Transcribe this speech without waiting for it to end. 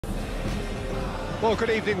Well,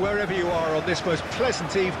 good evening wherever you are on this most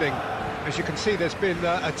pleasant evening. As you can see, there's been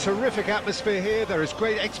a terrific atmosphere here. There is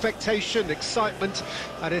great expectation, excitement,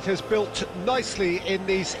 and it has built nicely in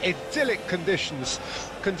these idyllic conditions.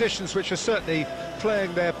 Conditions which are certainly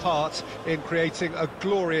playing their part in creating a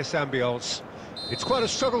glorious ambience. It's quite a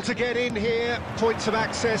struggle to get in here, points of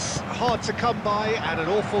access hard to come by, and an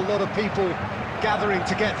awful lot of people gathering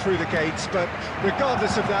to get through the gates, but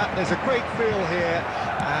regardless of that, there's a great feel here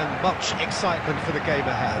and much excitement for the game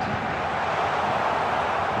ahead.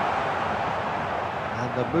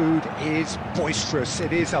 And the mood is boisterous.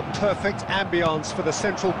 It is a perfect ambience for the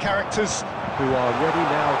central characters who are ready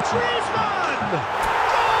now to... Griezmann!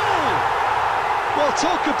 Goal! Well,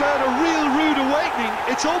 talk about a real rude awakening.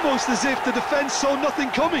 It's almost as if the defence saw nothing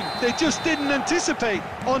coming. They just didn't anticipate,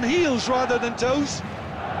 on heels rather than toes.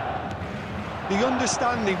 The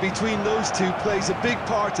understanding between those two plays a big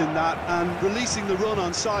part in that, and releasing the run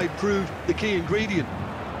on side proved the key ingredient.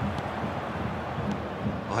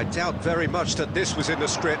 I doubt very much that this was in the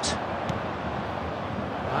script.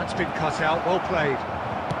 That's been cut out, well played.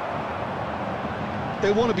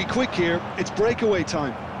 They want to be quick here, it's breakaway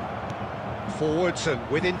time. Forwards and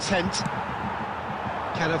with intent.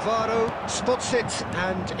 Cannavaro spots it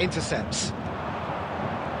and intercepts.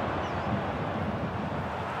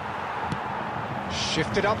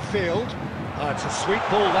 Shifted upfield. It's a sweet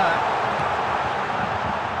ball, that.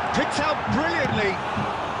 Picked out brilliantly.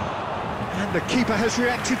 And the keeper has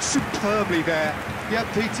reacted superbly there. Yeah,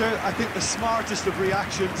 Peter, I think the smartest of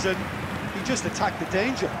reactions, and he just attacked the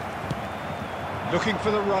danger. Looking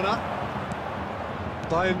for the runner.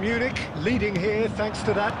 Bayern Munich leading here thanks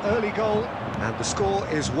to that early goal. And the score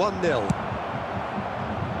is 1-0.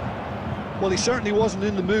 Well, he certainly wasn't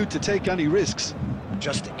in the mood to take any risks.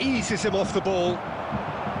 Just eases him off the ball.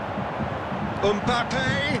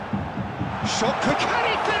 Mbappe. Shot, can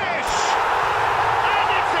he finish? And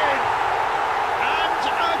it's in! And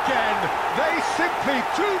again, they simply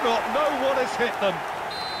do not know what has hit them.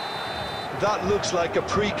 That looks like a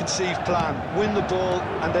preconceived plan. Win the ball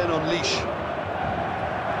and then unleash.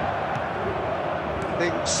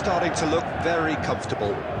 Things starting to look very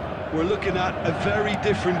comfortable. We're looking at a very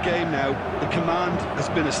different game now. The command has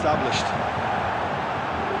been established.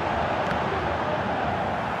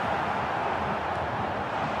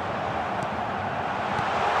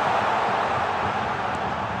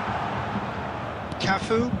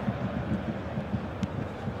 Cafu.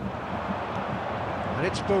 And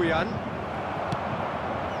it's Bojan.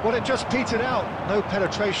 Well, it just petered out. No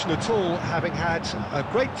penetration at all, having had a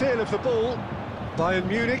great deal of the ball. Bayern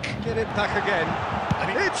Munich get it back again.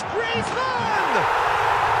 And it's Griezmann!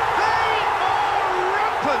 They are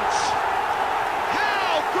rampant!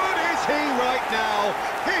 How good is he right now?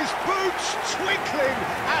 His boots twinkling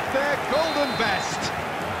at their golden best.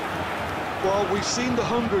 Well, we've seen the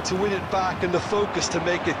hunger to win it back and the focus to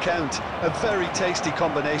make it count. A very tasty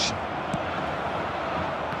combination.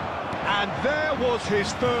 And there was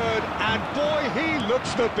his third, and boy, he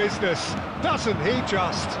looks the business, doesn't he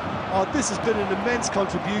just? Oh, this has been an immense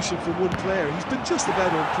contribution from one player. He's been just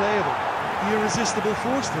about unplayable. The irresistible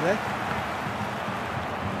force today.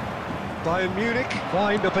 Bayern Munich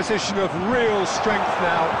find a position of real strength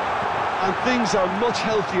now. And things are much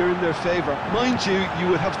healthier in their favour. Mind you, you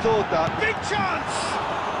would have thought that. Big chance!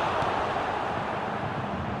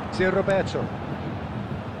 Zé Roberto.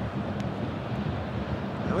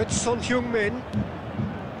 Now it's Son Heung-min.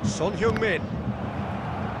 Son Heung-min.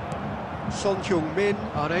 Son Heung-min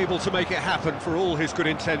unable to make it happen for all his good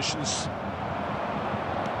intentions.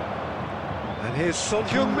 And here's Son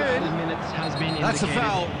Heung-min. That's a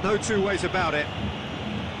foul, no two ways about it.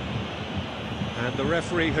 And the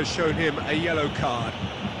referee has shown him a yellow card.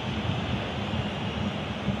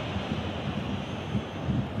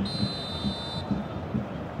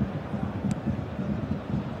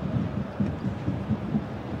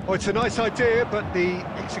 Oh, it's a nice idea, but the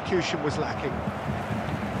execution was lacking.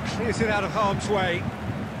 Clears it out of harm's way,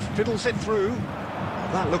 fiddles it through. Oh,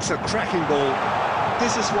 that looks a cracking ball.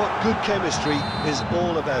 This is what good chemistry is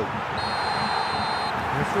all about.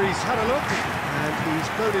 Referee's had a look, and he's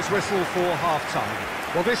blown his whistle for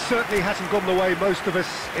half-time. Well, this certainly hasn't gone the way most of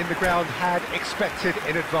us in the ground had expected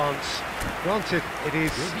in advance. Granted, it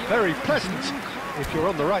is very pleasant if you're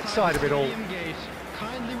on the right side of it all.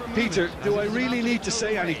 Peter, do I really need to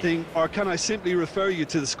say anything, or can I simply refer you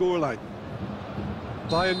to the scoreline?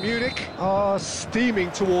 Bayern Munich are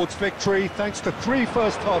steaming towards victory thanks to 3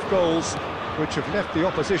 first-half goals, which have left the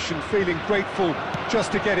opposition feeling grateful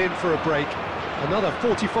just to get in for a break. Another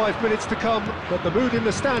 45 minutes to come, but the mood in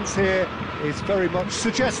the stands here is very much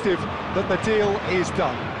suggestive that the deal is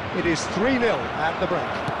done. It is 3-0 at the break.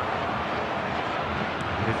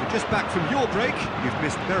 And if you're just back from your break, you've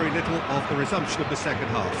missed very little of the resumption of the second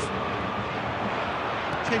half.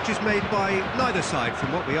 Changes made by neither side,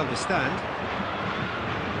 from what we understand.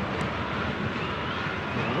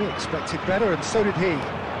 Well, we expected better, and so did he.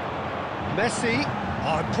 Messi,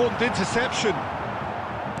 important interception.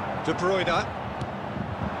 De Bruyne.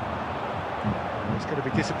 He's going to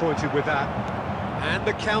be disappointed with that. And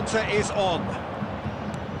the counter is on.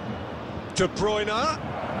 De Bruyne.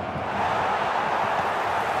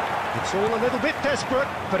 It's all a little bit desperate,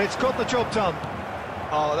 but it's got the job done.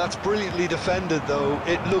 Oh, that's brilliantly defended, though.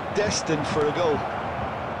 It looked destined for a goal.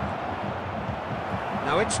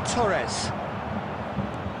 Now it's Torres.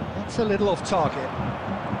 That's a little off target.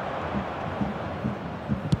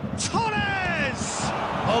 Torres!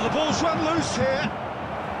 Oh, the ball's run loose here.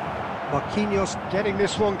 Marquinhos getting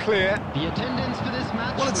this one clear. The attendance for this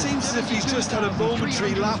match. Well, it seems as if he's just had a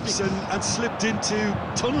momentary lapse and slipped into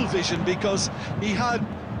tunnel vision, because he had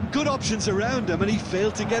good options around him and he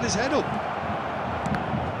failed to get his head up.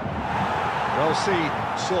 Well seen,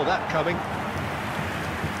 saw that coming.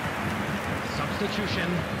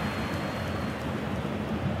 Substitution.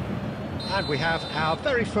 And we have our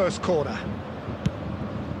very first corner.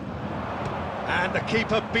 And the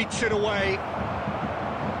keeper beats it away.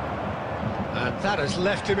 And that has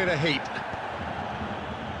left him in a heap.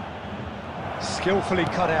 Skillfully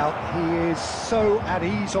cut out, he is so at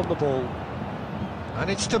ease on the ball. And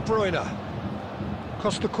it's De Bruyne.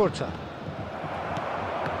 Costa Curta.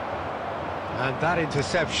 And that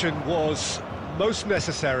interception was most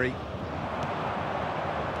necessary.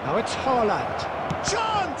 Now it's Haaland.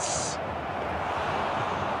 Chance!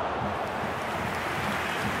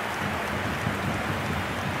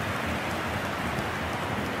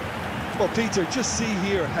 Well, Peter, just see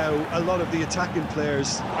here how a lot of the attacking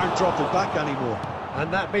players aren't dropping back anymore.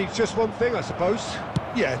 And that means just one thing, I suppose.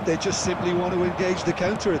 Yeah, they just simply want to engage the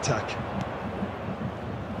counter-attack.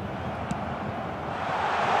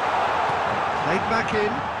 Played back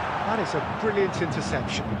in. That is a brilliant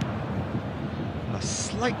interception. A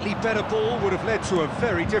slightly better ball would have led to a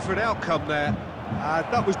very different outcome there.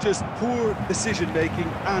 That was just poor decision-making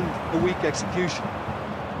and a weak execution.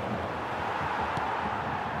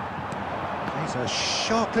 There's a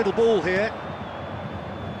sharp little ball here.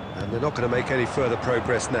 And they're not going to make any further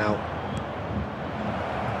progress now.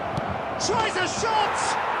 Tries a shot!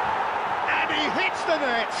 And he hits the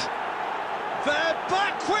net! They're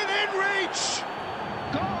back within reach!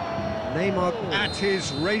 Neymar at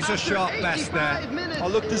his razor-sharp best there. Oh,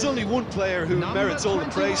 look, there's only one player who merits all the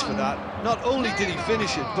praise for that. Not only did he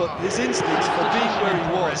finish it, but his instincts for being where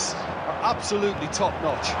he was are absolutely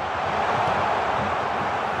top-notch.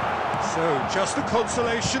 So, just a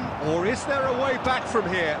consolation, or is there a way back from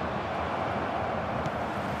here?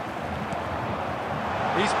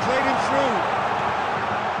 He's played him through.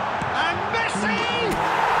 And Messi!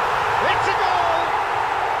 It's a goal!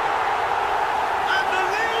 And the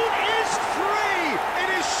lead is 3! It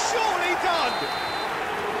is surely done!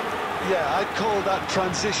 Yeah, I'd call that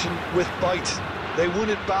transition with bite. They won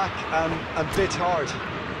it back and bit hard.